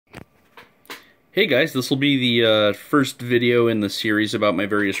Hey guys, this will be the first video in the series about my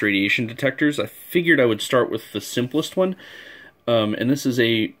various radiation detectors. I figured I would start with the simplest one, and this is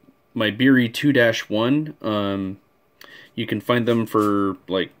my BIRI 2-1. You can find them for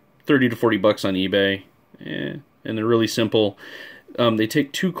like 30 to 40 bucks on eBay, and they're really simple. They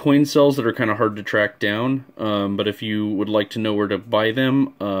take two coin cells that are kind of hard to track down, but if you would like to know where to buy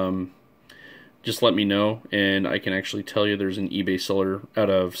them, just let me know, and I can actually tell you there's an eBay seller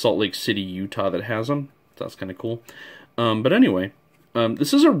out of Salt Lake City, Utah that has them. That's kind of cool. But anyway,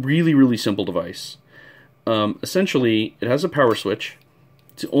 this is a really simple device. Essentially, it has a power switch.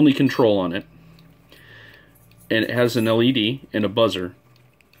 It's the only control on it. And it has an LED and a buzzer.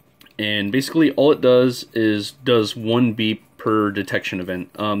 And basically all it does is does one beep per detection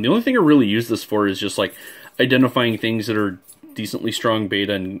event. The only thing I really use this for is just like identifying things that are decently strong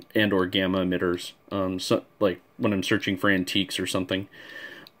beta and or gamma emitters, so like when I'm searching for antiques or something.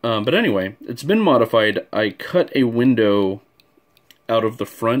 But anyway, it's been modified. I cut a window out of the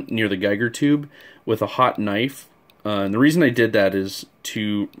front near the Geiger tube with a hot knife. And the reason I did that is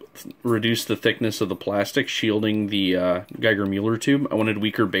to reduce the thickness of the plastic shielding the Geiger-Müller tube. I wanted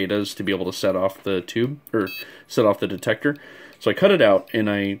weaker betas to be able to set off the tube, or set off the detector. So I cut it out, and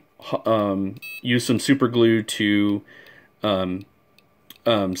I used some super glue to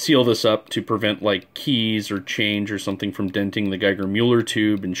seal this up to prevent like keys or change or something from denting the Geiger-Müller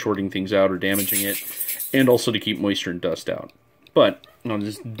tube and shorting things out or damaging it, and also to keep moisture and dust out. But I'll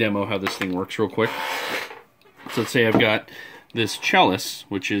just demo how this thing works real quick. So let's say I've got this chalice,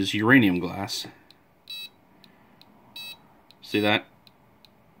 which is uranium glass. See that?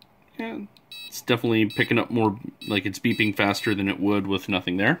 Yeah, it's definitely picking up more, like it's beeping faster than it would with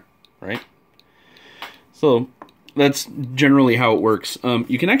nothing there, right? So that's generally how it works.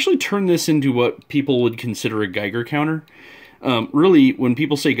 You can actually turn this into what people would consider a Geiger counter. Really, when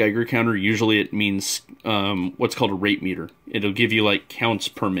people say Geiger counter, usually it means what's called a rate meter. It'll give you like counts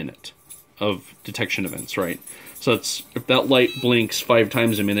per minute of detection events, right? So it's, if that light blinks 5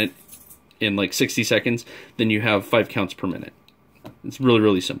 times a minute in like 60 seconds, then you have 5 counts per minute. It's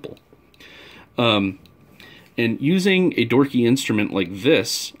really simple. And using a dorky instrument like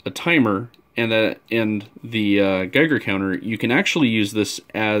this, a timer, and the Geiger counter, you can actually use this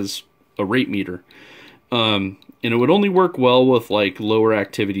as a rate meter. And it would only work well with like lower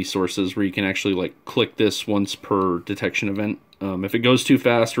activity sources where you can actually like click this once per detection event. If it goes too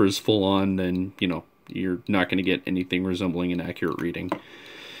fast or is full on, then you know you're not going to get anything resembling an accurate reading.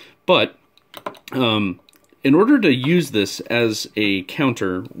 But in order to use this as a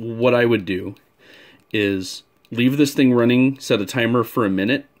counter, what I would do is leave this thing running, set a timer for a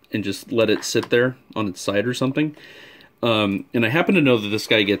minute, and just let it sit there on its side or something. And I happen to know that this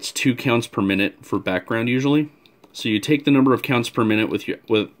guy gets 2 counts per minute for background usually. So you take the number of counts per minute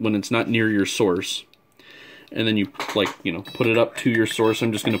when it's not near your source, and then you put it up to your source.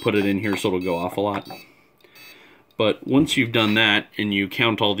 I'm just going to put it in here so it'll go off a lot. But once you've done that and you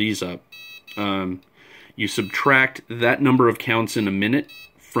count all these up, you subtract that number of counts in a minute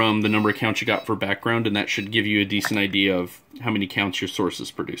from the number of counts you got for background, and that should give you a decent idea of how many counts your source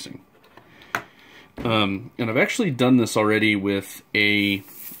is producing. And I've actually done this already with a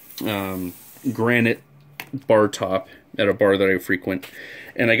granite bar top at a bar that I frequent,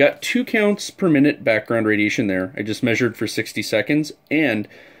 and I got 2 counts per minute background radiation there. I just measured for 60 seconds, and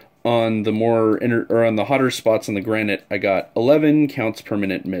on the on the hotter spots on the granite, I got 11 counts per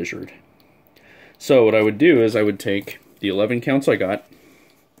minute measured. So what I would do is I would take the 11 counts I got,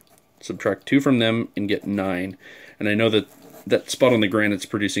 subtract 2 from them, and get 9. And I know that that spot on the granite's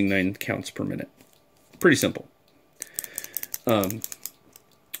producing 9 counts per minute. Pretty simple.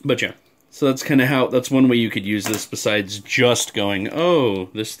 But yeah, so that's kind of how, that's one way you could use this besides just going,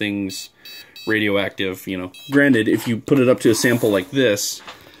 oh, this thing's radioactive, you know. Granted, if you put it up to a sample like this,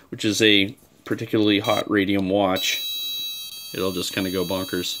 which is a particularly hot radium watch, it'll just kind of go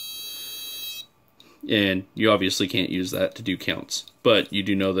bonkers. And you obviously can't use that to do counts, but you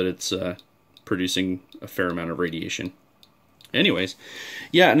do know that it's producing a fair amount of radiation. Anyways,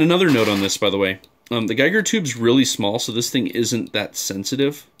 yeah, and another note on this, by the way, the Geiger tube's really small, so this thing isn't that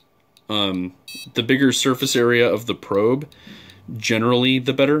sensitive. The bigger surface area of the probe, generally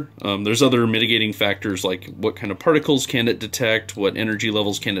the better. There's other mitigating factors like what kind of particles can it detect, what energy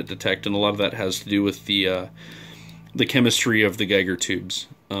levels can it detect, and a lot of that has to do with the chemistry of the Geiger tubes.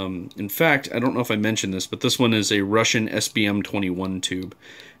 In fact, I don't know if I mentioned this, but this one is a Russian SBM-21 tube,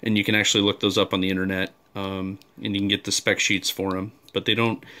 and you can actually look those up on the internet, and you can get the spec sheets for them. But they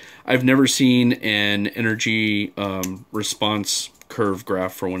don't, I've never seen an energy response curve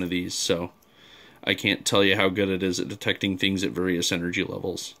graph for one of these, so I can't tell you how good it is at detecting things at various energy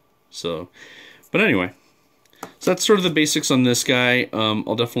levels. So But anyway, so that's sort of the basics on this guy.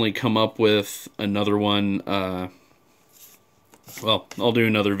 I'll definitely come up with another one. Well, I'll do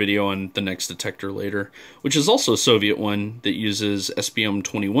another video on the next detector later, which is also a Soviet one that uses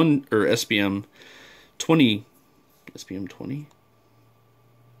SBM-21 or SBM-20. SBM-20? I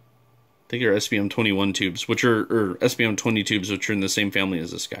think they're SBM-21 tubes, which are, or SBM-20 tubes, which are in the same family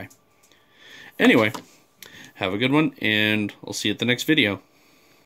as this guy. Anyway, have a good one, and I'll see you at the next video.